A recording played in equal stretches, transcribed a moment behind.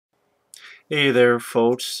Hey there,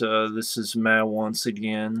 folks. This is Matt once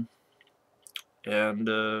again, and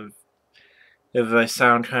if I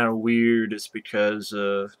sound kind of weird, it's because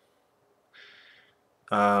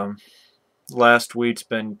um, last week's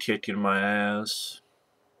been kicking my ass.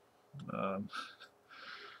 Um,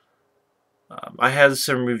 I had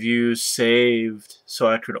some reviews saved so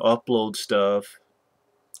I could upload stuff,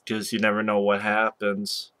 because you never know what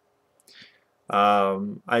happens. I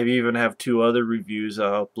even have two other reviews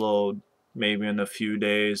I upload maybe in a few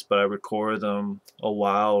days, but I recorded them a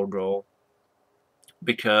while ago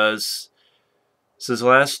because since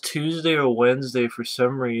last Tuesday or Wednesday, for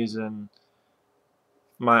some reason,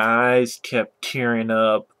 my eyes kept tearing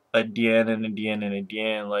up again and again and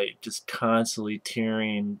again, like just constantly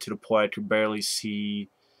tearing to the point I could barely see.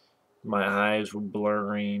 My eyes were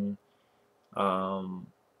blurring. Um,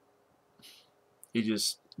 it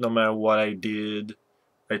just, no matter what I did,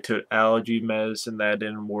 I took allergy medicine, that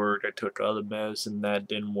didn't work. I took other medicine, that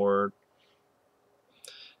didn't work.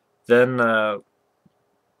 Then I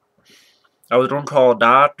was going to call a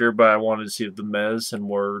doctor, but I wanted to see if the medicine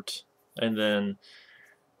worked. And then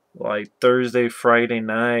like Thursday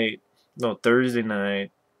night,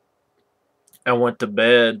 I went to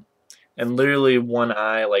bed and literally one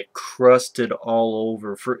eye like crusted all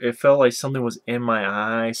over. It felt like something was in my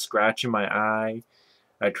eye, scratching my eye.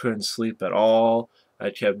 I couldn't sleep at all. I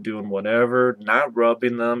kept doing whatever, not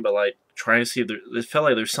rubbing them, but like trying to see if it felt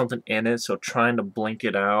like there's something in it, so trying to blink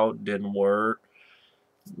it out didn't work.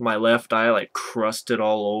 My left eye like crusted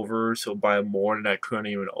all over, so by morning I couldn't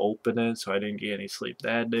even open it, so I didn't get any sleep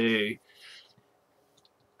that day.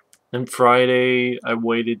 And Friday, I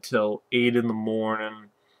waited till 8 in the morning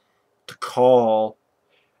to call.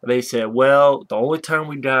 They said, well, the only time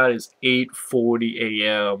we got is 8:40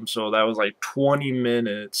 a.m. So that was like 20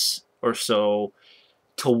 minutes or so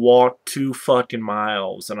to walk 2 fucking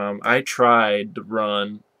miles. And I tried to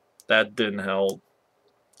run. That didn't help.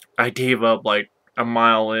 I gave up like a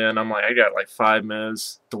mile in. I'm like, I got like 5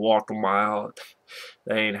 minutes to walk a mile.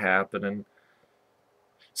 That ain't happening.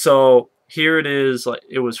 So here it is. Like,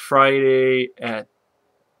 it was Friday at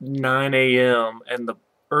 9 a.m. and the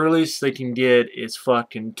earliest they can get is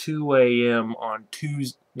fucking 2 a.m. on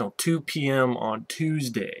Tuesday, no, 2 p.m. on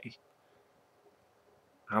Tuesday.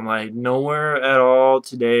 I'm like, nowhere at all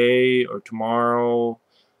today or tomorrow,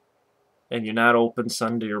 and you're not open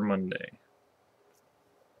Sunday or Monday.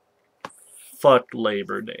 Fuck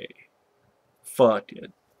Labor Day. Fuck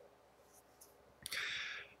it.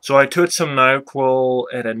 So I took some Nyquil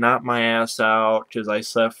and it knocked my ass out because I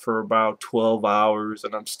slept for about 12 hours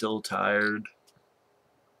and I'm still tired.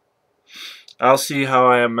 I'll see how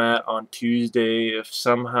I am at on Tuesday. If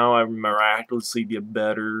somehow I miraculously get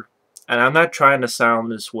better, and I'm not trying to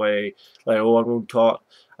sound this way, like, oh, I'm going to talk.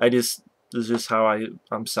 This is just how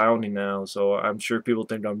I'm sounding now. So I'm sure people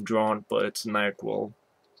think I'm drunk, but it's NyQuil.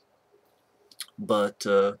 But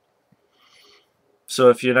so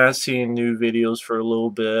if you're not seeing new videos for a little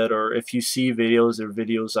bit, or if you see videos, they're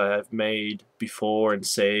videos I have made before and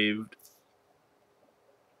saved.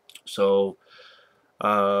 So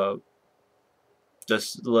uh,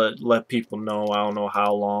 just let people know. I don't know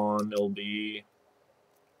how long it'll be.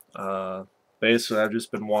 Uh, Basically, I've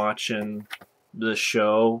just been watching the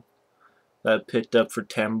show that I picked up for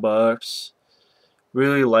 $10.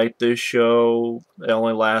 Really liked this show. It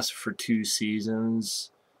only lasted for 2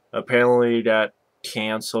 seasons. Apparently, it got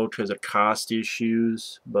canceled because of cost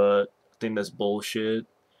issues, but I think that's bullshit.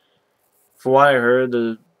 From what I heard,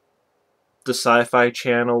 the Sci-Fi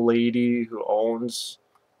Channel lady who owns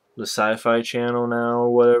the Sci-Fi Channel now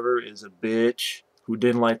or whatever is a bitch who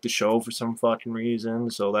didn't like the show for some fucking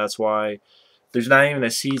reason. So that's why there's not even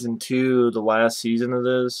a season 2, the last season of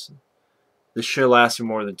this. This shit lasted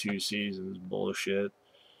more than 2 seasons. Bullshit.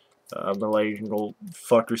 The lady can go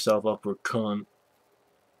fuck herself up or cunt.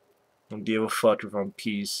 Don't give a fuck if I'm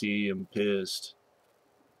PC. I'm pissed.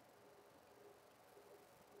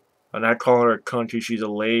 I'm not calling her a cunt because she's a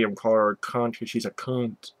lady. I'm calling her a cunt because she's a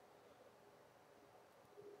cunt.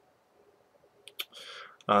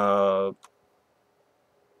 Uh,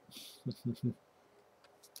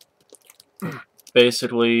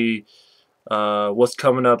 Basically, what's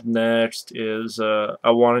coming up next is I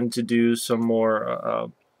wanted to do some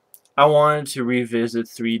more. I wanted to revisit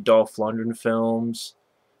 3 Dolph Lundgren films.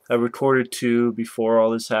 I recorded 2 before all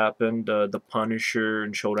this happened, The Punisher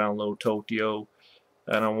and Showdown Little Tokyo,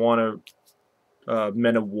 and I want to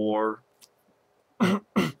Men of War.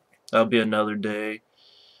 That'll be another day.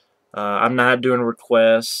 I'm not doing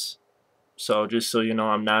requests, so just so you know,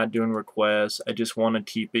 I'm not doing requests. I just want to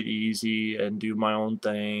keep it easy and do my own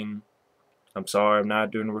thing. I'm sorry, I'm not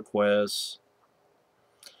doing requests.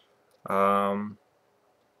 Um,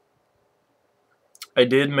 I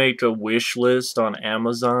did make a wish list on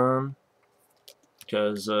Amazon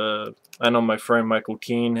because I know my friend Michael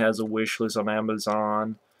Keane has a wish list on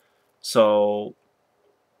Amazon, so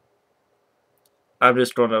I'm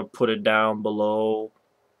just gonna put it down below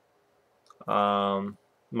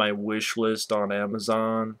my wish list on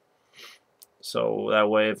Amazon. So that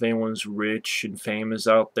way, if anyone's rich and famous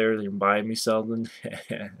out there, they can buy me something.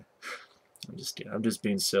 I'm just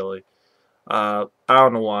being silly. I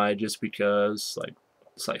don't know why, just because, like,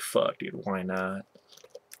 it's like, fuck, dude, why not?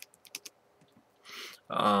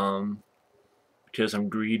 Um, because I'm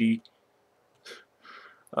greedy.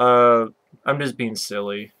 Uh, I'm just being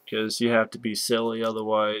silly, because you have to be silly,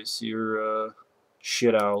 otherwise you're,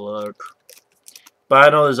 shit out of luck. But I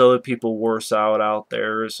know there's other people worse out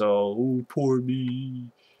there, so, ooh, poor me.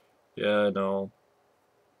 Yeah, no.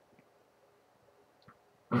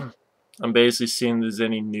 I'm basically seeing if there's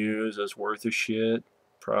any news that's worth a shit.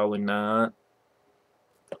 Probably not.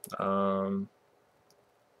 Um,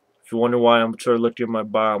 if you wonder why I'm sort of looking at my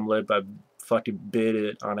bottom lip, I fucking bit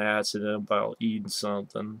it on accident while eating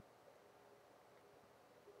something.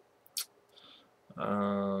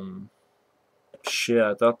 Um, shit,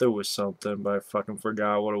 I thought there was something, but I fucking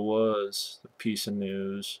forgot what it was. A piece of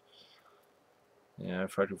news. Yeah, I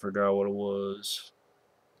fucking forgot what it was.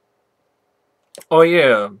 Oh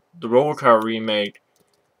yeah, the RoboCop remake.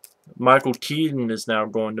 Michael Keaton is now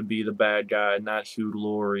going to be the bad guy, not Hugh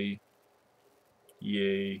Laurie.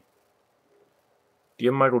 Yay.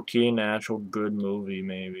 Give Michael Keaton an actual good movie,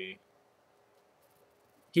 maybe.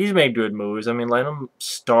 He's made good movies. I mean, let him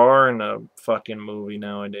star in a fucking movie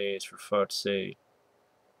nowadays, for fuck's sake.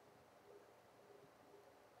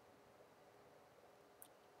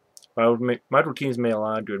 Michael Keaton's made a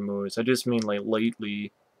lot of good movies. I just mean, like,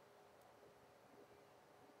 lately.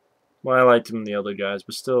 Well, I liked him and the other guys,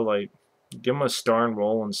 but still, like, give him a starring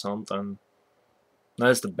role in something. Not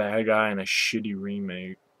as the bad guy in a shitty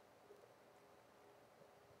remake.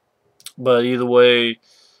 But either way,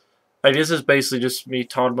 I guess it's basically just me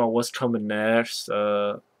talking about what's coming next.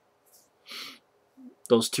 Those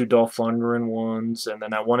two Dolph Lundgren ones, and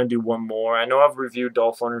then I want to do one more. I know I've reviewed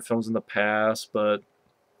Dolph Lundgren films in the past, but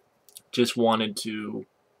just wanted to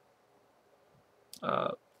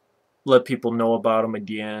uh, let people know about them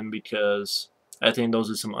again because I think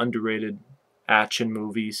those are some underrated action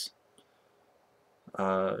movies.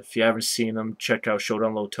 If you haven't seen them, check out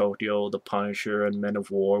Showdown Low Tokyo, The Punisher, and Men of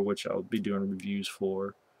War, which I'll be doing reviews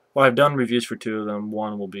for. Well, I've done reviews for two of them.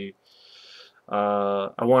 One will be I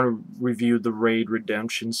want to review The Raid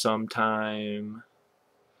Redemption sometime.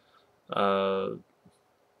 Uh,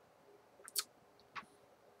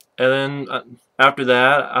 and then after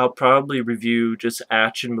that, I'll probably review just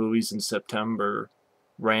action movies in September.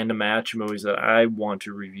 Random action movies that I want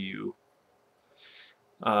to review.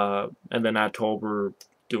 And then October,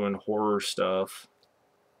 doing horror stuff.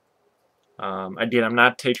 I'm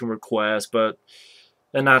not taking requests, but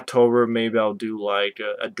in October, maybe I'll do like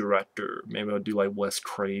a director. Maybe I'll do like Wes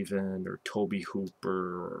Craven or Toby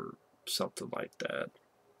Hooper or something like that.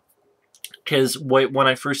 Because when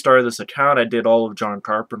I first started this account, I did all of John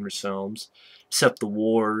Carpenter's films, except The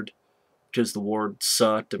Ward, because The Ward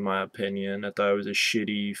sucked in my opinion. I thought it was a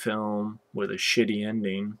shitty film with a shitty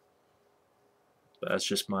ending. But that's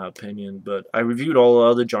just my opinion. But I reviewed all the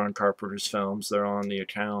other John Carpenter's films. They're on the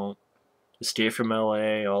account. Escape from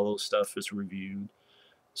LA, all those stuff is reviewed.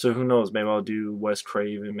 So who knows? Maybe I'll do Wes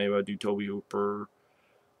Craven. Maybe I'll do Toby Hooper.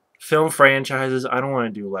 Film franchises, I don't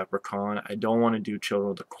want to do Leprechaun. I don't want to do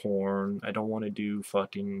Children of the Corn. I don't want to do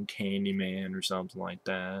fucking Candyman or something like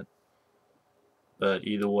that. But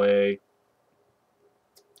either way,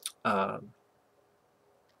 uh,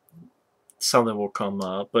 something will come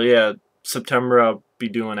up. But yeah, September I'll be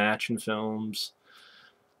doing action films.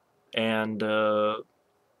 And, oh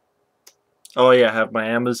yeah, I have my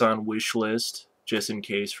Amazon wish list, just in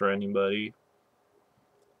case for anybody.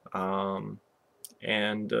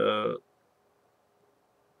 And,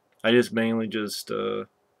 I just mainly just,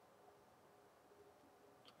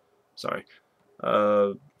 sorry.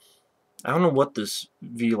 I don't know what this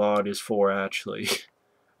vlog is for, actually.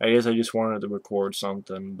 I guess I just wanted to record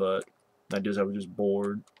something, but I was just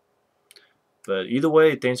bored. But either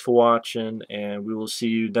way, thanks for watching, and we will see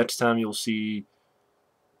you next time. You'll see,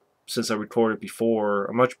 since I recorded before,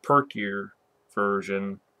 a much perkier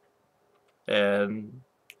version, and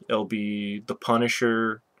it'll be The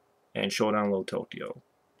Punisher and Showdown Low Tokyo.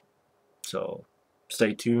 So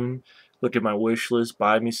stay tuned. Look at my wish list.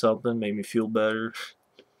 Buy me something. Make me feel better.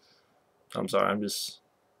 I'm sorry. I'm just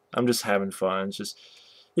having fun. It's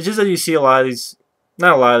just that you see a lot of these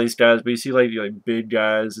not a lot of these guys, but you see like big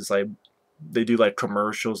guys. It's like they do like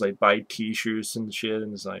commercials, like buy T-shirts and shit,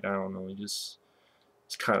 and it's like I don't know, it's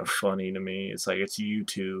kind of funny to me. It's like it's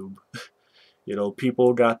YouTube. You know,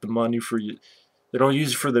 people got the money for you. They don't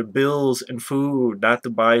use it for their bills and food, not to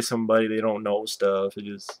buy somebody they don't know stuff. It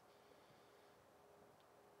just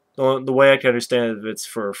the way I can understand it, if it's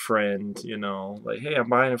for a friend, you know, like hey, I'm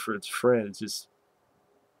buying it for its friend. It's just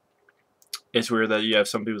it's weird that you have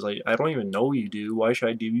some people's like I don't even know you, dude. Why should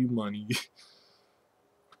I give you money?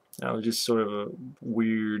 That was just sort of a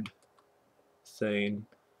weird thing.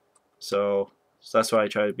 So that's why I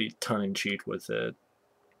try to be tongue in cheek with it.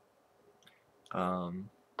 Um,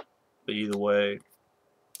 but either way,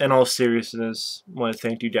 in all seriousness, I want to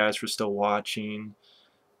thank you guys for still watching.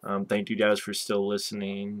 Thank you guys for still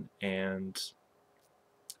listening, and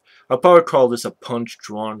I'll probably call this a punch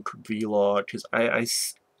drunk vlog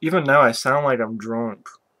because even now I sound like I'm drunk,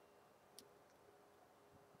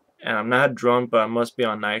 and I'm not drunk, but I must be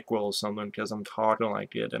on Nyquil or something because I'm talking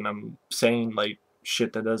like it, and I'm saying like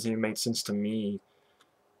shit that doesn't even make sense to me.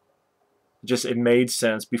 Just it made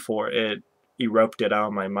sense before it erupted out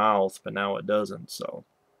of my mouth, but now it doesn't. So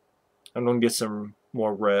I'm gonna get some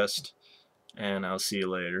more rest, and I'll see you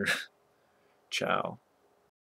later. Ciao.